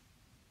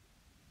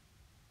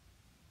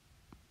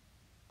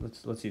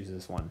 Let's use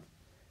this one.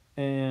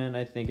 And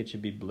I think it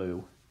should be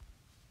blue.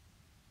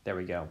 There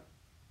we go.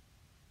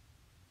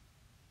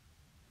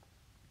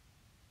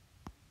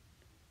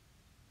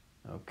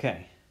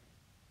 Okay.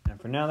 And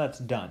for now that's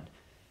done.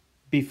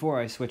 Before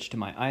I switch to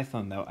my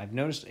iPhone though, I've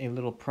noticed a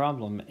little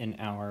problem in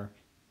our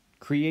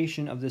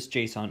creation of this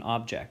JSON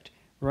object.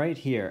 Right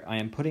here, I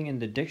am putting in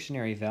the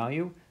dictionary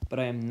value, but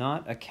I am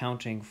not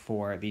accounting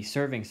for the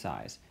serving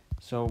size.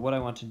 So what I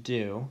want to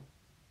do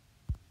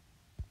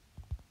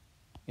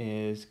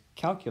is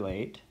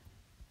calculate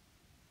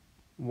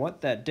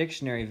what that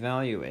dictionary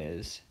value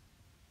is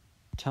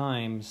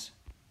times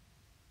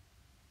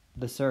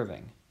the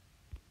serving.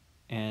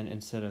 And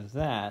instead of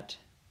that,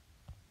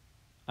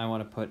 I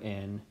want to put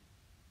in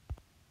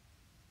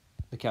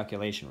the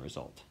calculation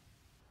result.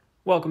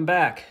 Welcome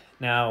back.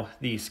 Now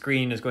the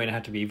screen is going to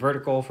have to be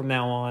vertical from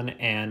now on,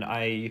 and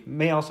I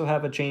may also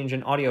have a change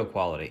in audio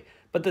quality,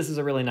 but this is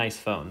a really nice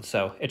phone,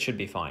 so it should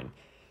be fine.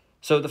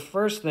 So the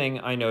first thing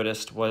I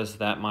noticed was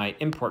that my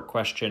import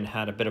question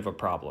had a bit of a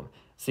problem.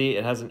 See,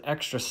 it has an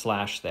extra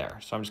slash there,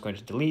 so I'm just going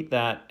to delete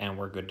that and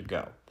we're good to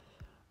go.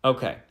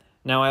 Okay,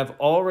 now I've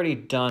already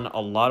done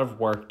a lot of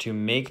work to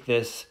make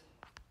this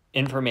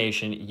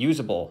information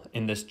usable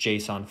in this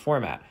JSON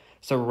format.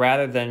 So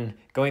rather than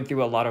going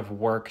through a lot of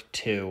work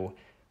to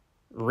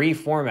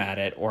reformat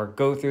it or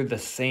go through the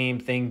same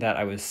thing that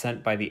I was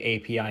sent by the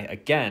API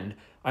again,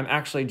 I'm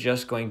actually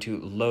just going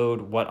to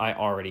load what I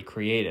already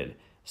created.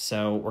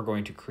 So we're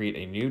going to create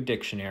a new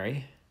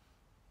dictionary,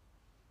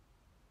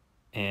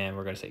 and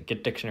we're going to say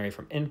get dictionary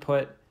from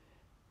input.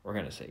 We're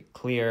going to say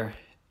clear,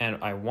 and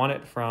I want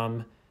it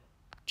from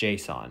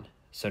JSON.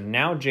 So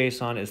now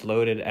JSON is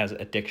loaded as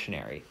a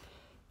dictionary.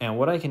 And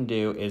what I can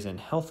do is in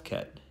health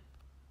kit,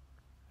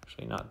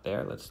 actually not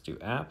there, let's do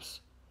apps,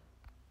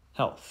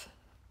 health,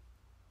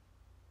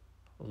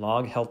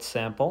 log health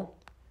sample.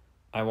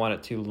 I want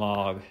it to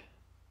log,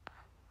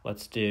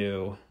 let's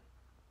do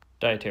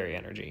dietary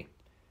energy.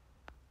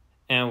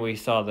 And we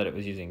saw that it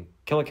was using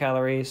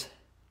kilocalories.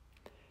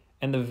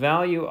 And the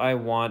value I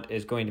want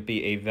is going to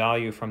be a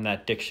value from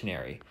that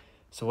dictionary.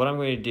 So what I'm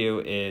going to do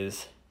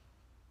is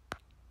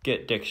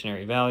get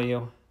dictionary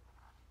value.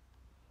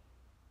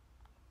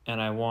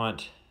 And I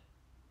want,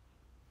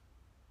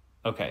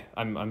 okay,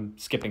 I'm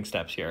skipping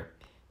steps here.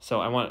 So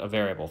I want a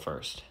variable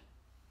first.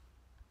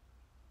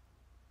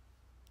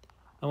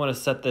 I want to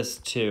set this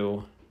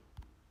to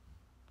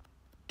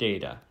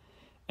data.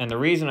 And the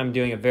reason I'm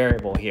doing a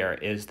variable here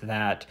is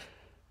that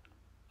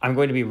I'm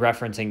going to be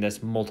referencing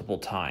this multiple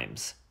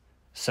times.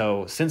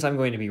 So since I'm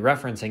going to be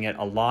referencing it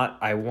a lot,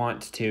 I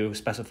want to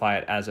specify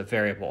it as a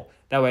variable.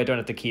 That way I don't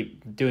have to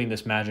keep doing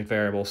this magic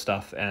variable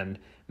stuff and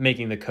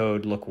making the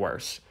code look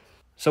worse.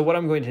 So what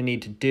I'm going to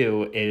need to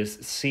do is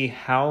see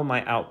how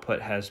my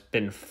output has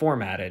been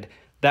formatted.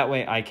 That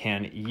way I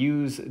can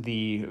use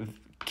the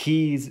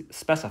keys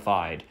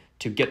specified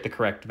to get the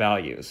correct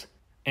values.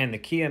 And the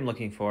key I'm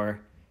looking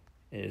for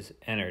is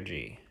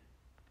energy.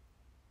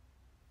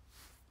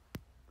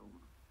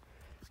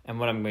 And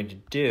what I'm going to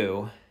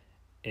do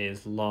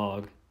is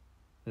log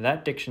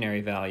that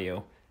dictionary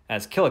value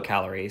as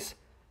kilocalories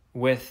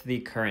with the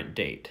current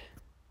date.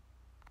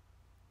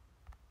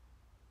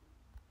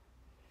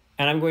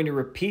 And I'm going to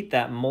repeat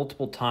that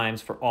multiple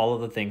times for all of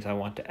the things I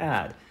want to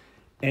add.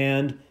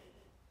 And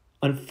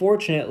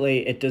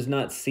unfortunately, it does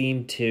not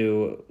seem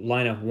to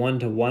line up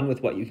one-to-one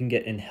with what you can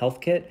get in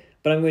HealthKit,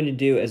 but I'm going to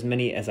do as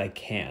many as I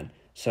can.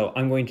 So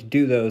I'm going to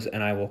do those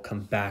and I will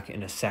come back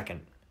in a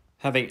second.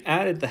 Having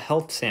added the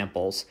health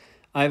samples,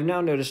 I've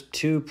now noticed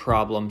two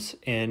problems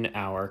in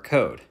our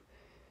code.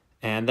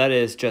 And that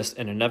is just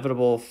an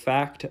inevitable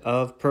fact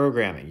of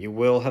programming. You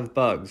will have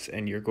bugs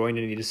and you're going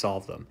to need to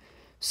solve them.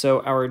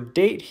 So our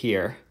date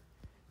here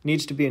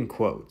needs to be in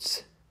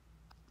quotes,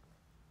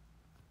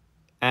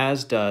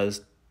 as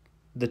does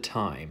the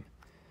time.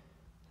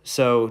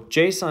 So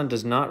JSON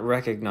does not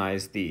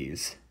recognize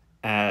these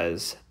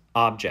as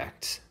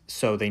objects,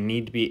 so they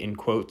need to be in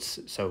quotes,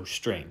 so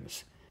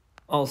strings.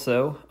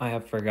 Also, I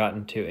have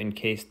forgotten to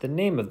encase the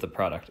name of the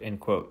product in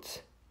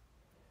quotes.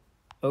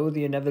 Oh,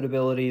 the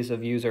inevitabilities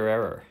of user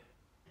error.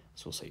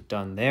 So we'll say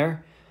done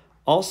there.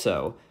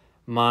 Also,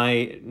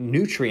 my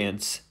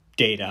nutrients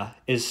data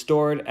is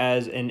stored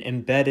as an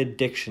embedded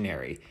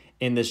dictionary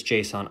in this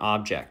JSON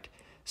object.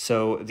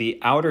 So the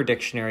outer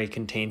dictionary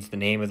contains the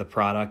name of the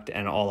product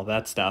and all of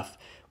that stuff,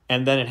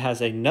 and then it has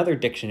another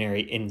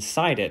dictionary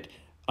inside it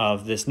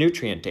of this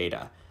nutrient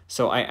data.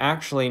 So I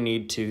actually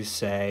need to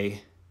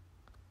say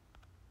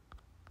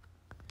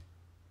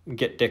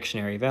get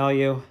dictionary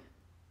value,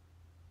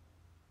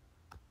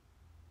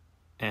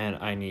 and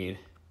I need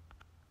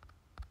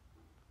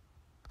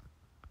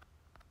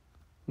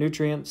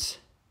nutrients,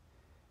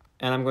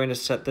 and I'm going to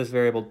set this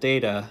variable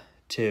data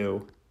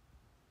to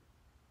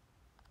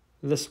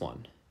this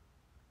one.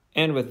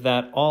 And with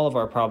that, all of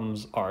our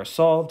problems are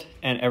solved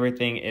and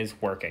everything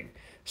is working.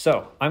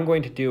 So I'm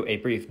going to do a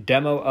brief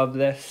demo of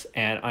this,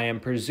 and I am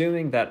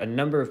presuming that a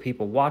number of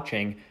people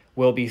watching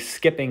will be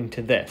skipping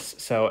to this.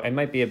 So it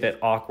might be a bit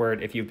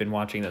awkward if you've been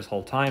watching this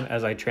whole time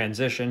as I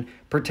transition,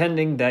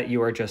 pretending that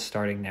you are just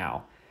starting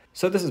now.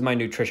 So this is my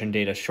nutrition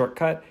data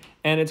shortcut,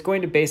 and it's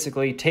going to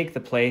basically take the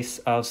place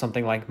of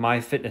something like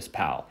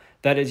MyFitnessPal.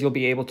 That is, you'll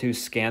be able to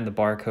scan the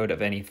barcode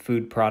of any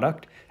food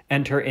product,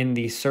 enter in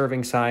the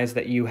serving size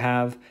that you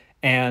have,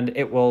 and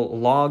it will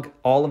log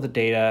all of the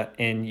data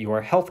in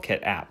your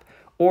HealthKit app.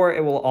 Or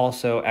it will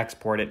also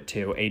export it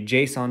to a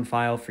JSON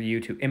file for you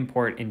to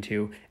import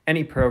into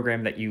any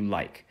program that you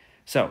like.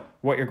 So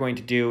what you're going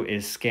to do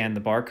is scan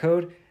the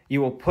barcode. You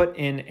will put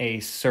in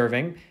a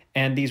serving,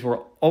 and these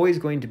were always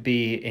going to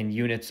be in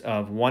units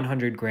of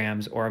 100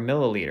 grams or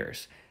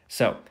milliliters.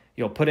 So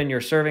you'll put in your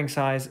serving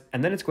size,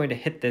 and then it's going to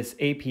hit this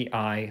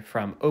API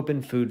from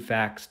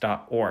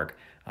openfoodfacts.org.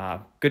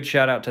 Good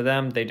shout out to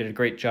them. They did a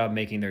great job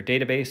making their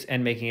database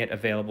and making it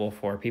available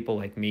for people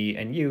like me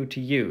and you to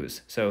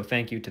use. So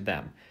thank you to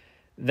them.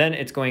 Then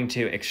it's going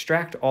to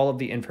extract all of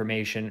the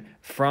information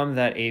from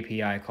that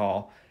API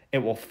call. It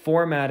will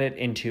format it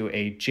into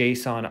a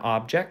JSON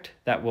object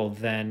that will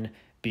then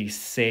be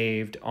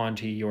saved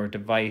onto your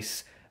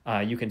device.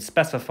 You can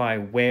specify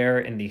where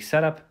in the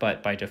setup,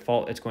 but by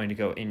default, it's going to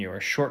go in your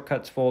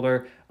shortcuts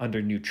folder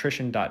under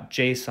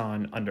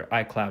nutrition.json under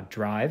iCloud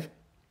Drive.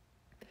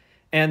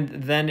 And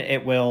then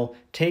it will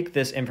take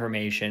this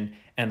information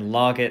and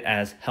log it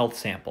as health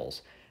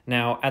samples.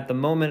 Now, at the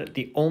moment,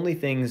 the only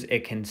things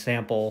it can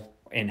sample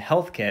in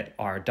HealthKit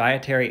are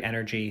dietary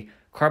energy,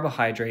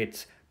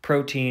 carbohydrates,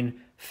 protein,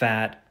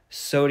 fat,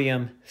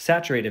 sodium,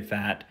 saturated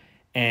fat,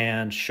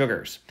 and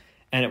sugars.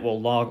 And it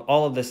will log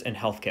all of this in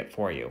HealthKit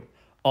for you.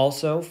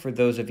 Also, for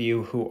those of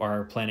you who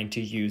are planning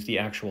to use the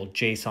actual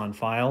JSON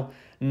file,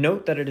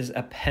 note that it is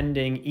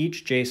appending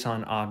each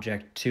JSON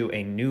object to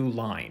a new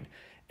line.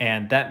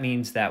 And that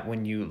means that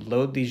when you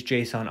load these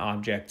JSON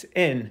objects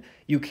in,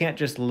 you can't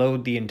just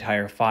load the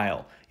entire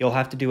file. You'll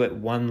have to do it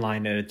one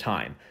line at a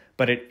time.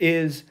 But it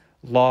is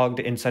logged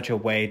in such a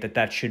way that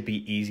that should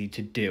be easy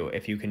to do.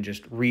 If you can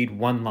just read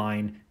one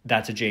line,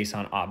 that's a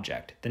JSON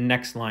object. The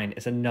next line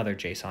is another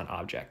JSON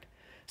object.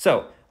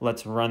 So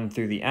let's run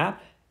through the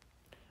app.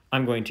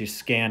 I'm going to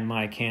scan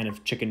my can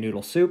of chicken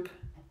noodle soup.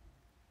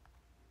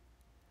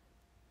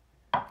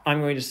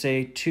 I'm going to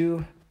say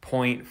 2.45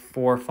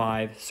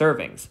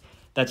 servings.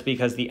 That's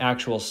because the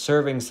actual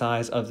serving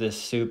size of this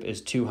soup is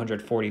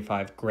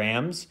 245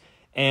 grams,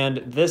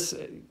 and this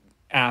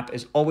app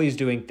is always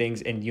doing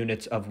things in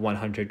units of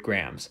 100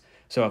 grams.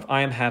 So if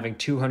I am having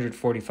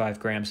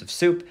 245 grams of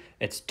soup,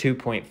 it's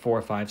 2.45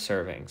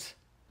 servings.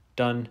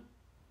 Done.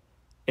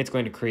 It's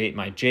going to create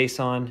my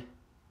JSON.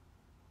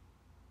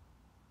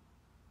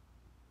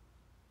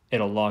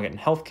 It'll log it in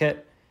HealthKit,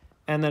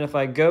 and then if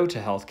I go to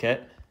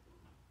HealthKit,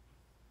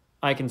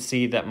 I can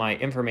see that my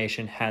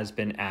information has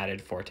been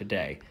added for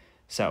today.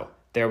 So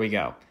there we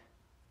go.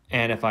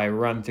 And if I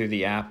run through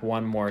the app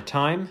one more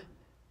time,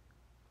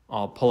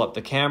 I'll pull up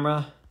the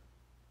camera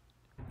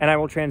and I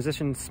will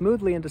transition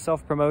smoothly into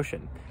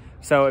self-promotion.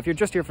 So if you're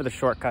just here for the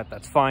shortcut,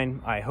 that's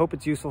fine. I hope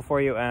it's useful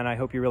for you and I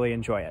hope you really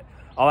enjoy it.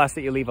 I'll ask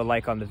that you leave a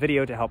like on the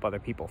video to help other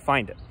people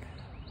find it.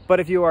 But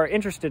if you are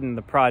interested in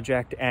the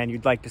project and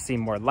you'd like to see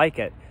more like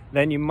it,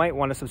 then you might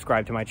want to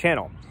subscribe to my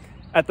channel.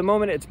 At the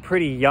moment, it's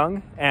pretty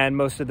young and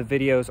most of the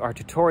videos are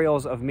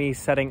tutorials of me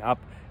setting up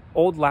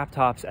old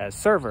laptops as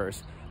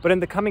servers, but in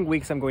the coming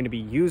weeks I'm going to be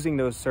using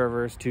those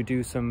servers to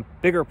do some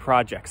bigger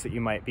projects that you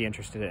might be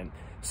interested in.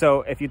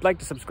 So if you'd like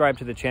to subscribe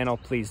to the channel,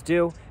 please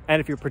do, and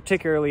if you're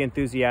particularly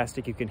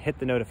enthusiastic, you can hit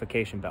the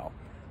notification bell.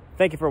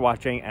 Thank you for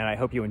watching, and I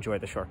hope you enjoy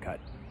the shortcut.